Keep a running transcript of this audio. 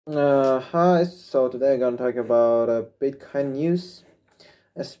Hi, so today I'm gonna talk about Bitcoin news,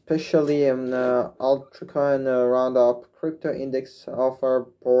 especially Altcoin Roundup crypto index offer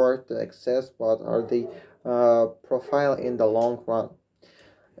board access. What are the profile in the long run?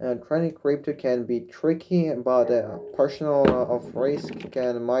 Trading crypto can be tricky, but personal of risk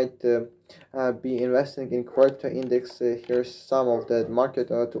can might be investing in crypto index. Here's some of the market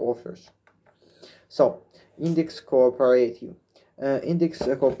to offers. So, index cooperative. Index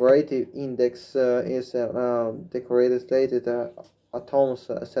cooperative index is decorated stated autonomous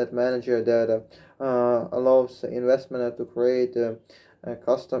asset manager that allows investment to create a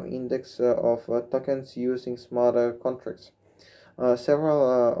custom index of tokens using smarter contracts. Several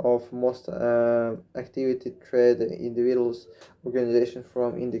of most activity trade individuals organizations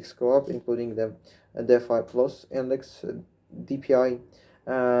from Index Co-op, including the DeFi Plus Index, DPI,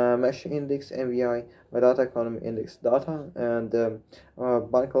 Mesh Index, MVI, Data Economy Index Data, and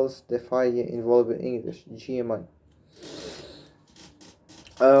Buckles DeFi involved in English, GMI.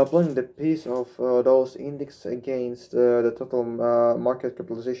 Applying the piece of those index against the total market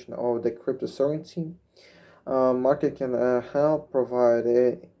capitalization of the cryptocurrency, market can help provide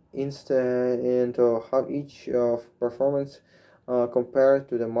insight into how each of performance compared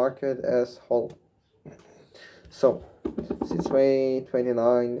to the market as whole. So, since May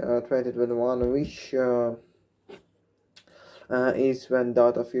 29, 2021, which is when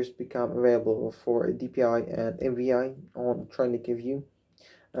data first become available for DPI and MVI on TradingView.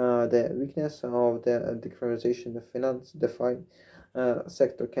 The weakness of the decriminalization of finance DeFi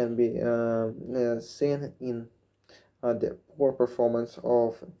sector can be seen in the poor performance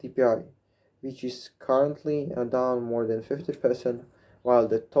of DPI, which is currently down more than 50%, while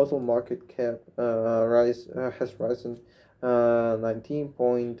the total market cap has risen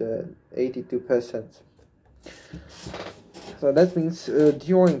 19.82%. So that means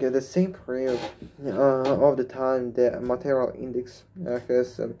during the same period of the time, the material index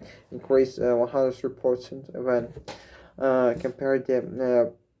has increased 103% when compared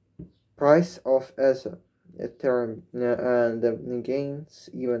the price of Ether, Ethereum, and gains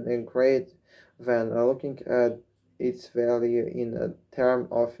even great when looking at its value in a term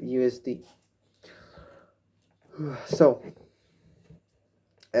of USD. So,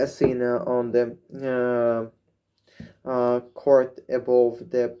 as seen on the court above,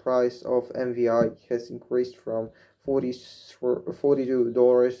 the price of MVI has increased from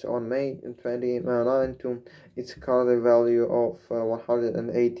 $42 on May 29 to its current value of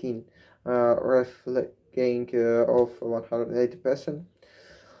 118, reflecting of 180%,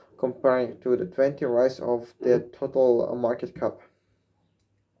 comparing to the 20 rise of the total market cap.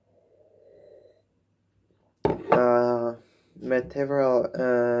 Material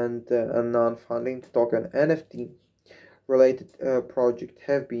and non-funding token NFT related projects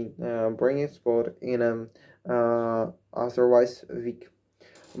have been bringing sport in otherwise weak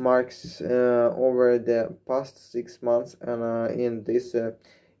marks over the past 6 months, and in this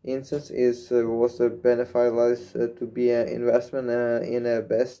instance is was beneficial to be an investment in a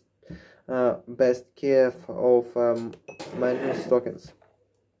best care of management tokens.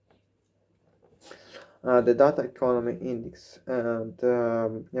 The Data Economy Index and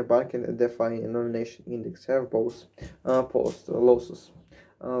the Banking and DeFi Innovation Index have both post losses.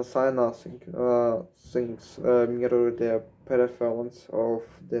 Sign nothing things mirror the performance of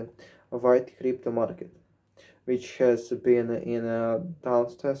the white crypto market, which has been in a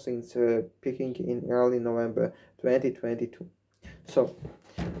downturn since peaking in early November 2022. So,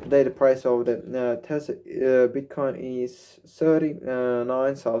 today the price of the Tesla Bitcoin is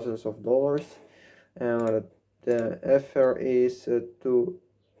 $39,000. The Ether is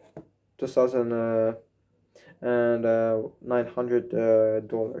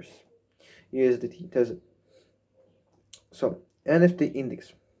 $2,900 USDT Tesla. So NFT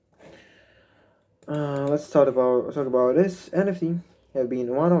index. Let's talk about this. NFT have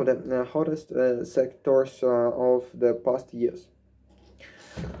been one of the hottest sectors of the past years,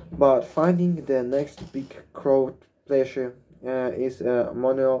 but finding the next big crowd pleasure is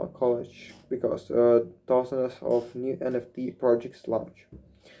manual college, because dozens of new NFT projects launch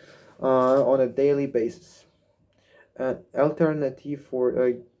on a daily basis. An alternative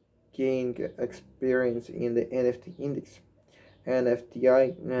for gaining experience in the NFT index,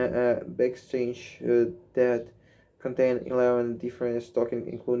 NFTI exchange that contain 11 different tokens,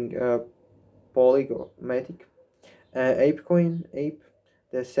 including Polygomatic, ApeCoin, Ape,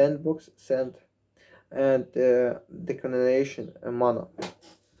 the Sandbox, Sand, and the decontamination mana.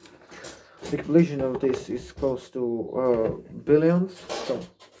 The capitalization of this is close to billions. So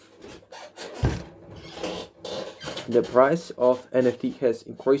The price of NFT has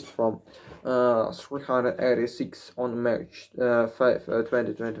increased from 386 on March 5,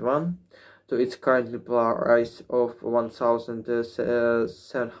 2021 to its currently price of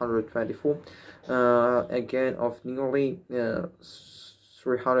 1,724, a gain of nearly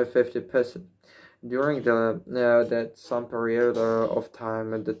 350%. During that some period of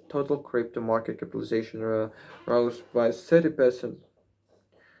time, the total crypto market capitalization rose by 30%.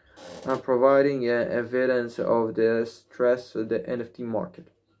 Providing evidence of the stress the NFT market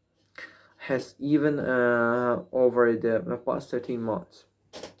has even over the past 13 months.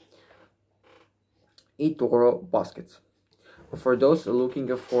 eToro baskets. For those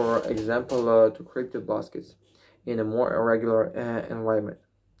looking for example to crypto baskets in a more regular environment,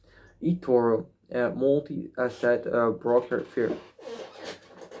 eToro, a multi-asset broker firm,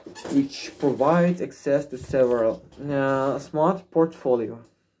 which provides access to several smart portfolio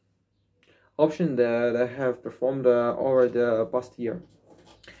options that have performed over the past year.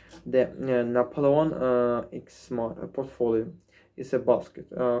 The Napoleon X Smart portfolio is a basket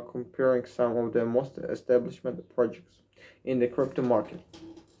comparing some of the most established projects in the crypto market.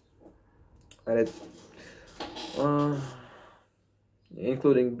 And it's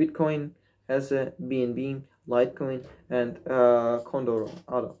including Bitcoin, as a BNB, Litecoin, and Condor.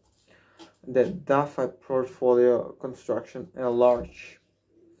 The DeFi portfolio construction a large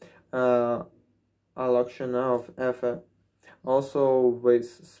allocation of FA, also with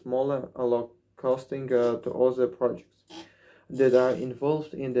smaller costing to other projects that are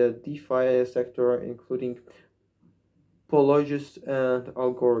involved in the DeFi sector, including Pologis and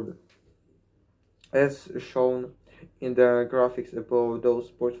Algorand. As shown in the graphics above, those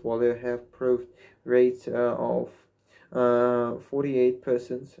portfolios have proved rates of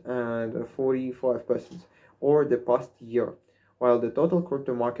 48% and 45% over the past year, while the total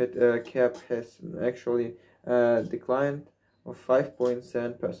crypto market cap has actually declined of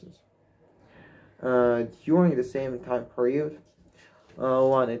 5.7%. During the same time period,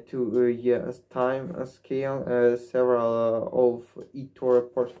 1 and 2 years time scale, several of eToro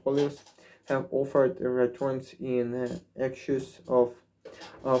portfolios have offered returns in excess of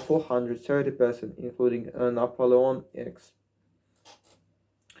 430%, including Napoleon X,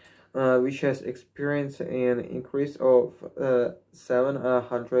 which has experienced an increase of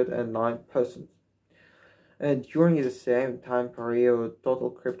 709%. During the same time period, total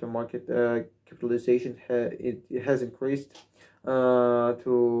crypto market capitalization has increased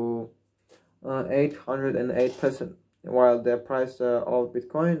to 808%, while the price of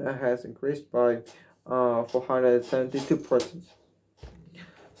Bitcoin has increased by 472%.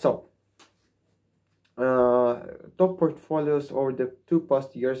 So, top portfolios over the 2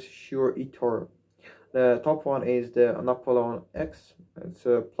 past years show eToro. The top one is the Napoleon X. It's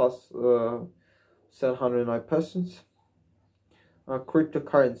plus 709%.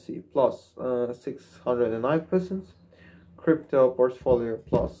 Cryptocurrency plus 609%. Crypto portfolio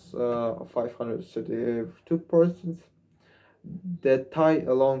plus 532%. The Thai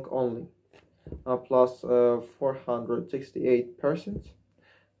along only plus 468%.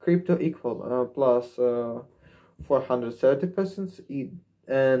 Crypto equal plus 430%,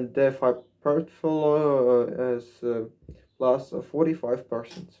 and DeFi portfolio is plus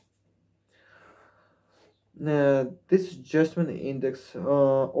 45%. This adjustment index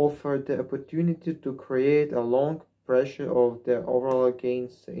offered the opportunity to create a long pressure of the overall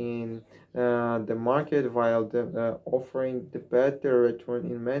gains in the market, while offering the better return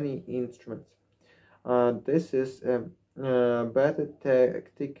in many instruments. This is a better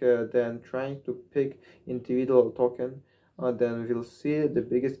tactic than trying to pick individual token, then we'll see the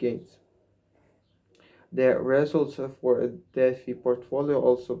biggest gains. The results for a DeFi portfolio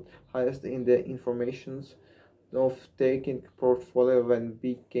also highest in the informations of taking portfolio when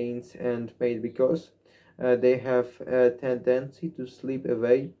big gains and made, because they have a tendency to slip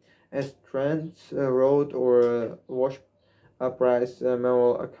away as trends road or wash a price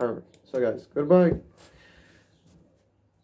will occur. So guys, goodbye.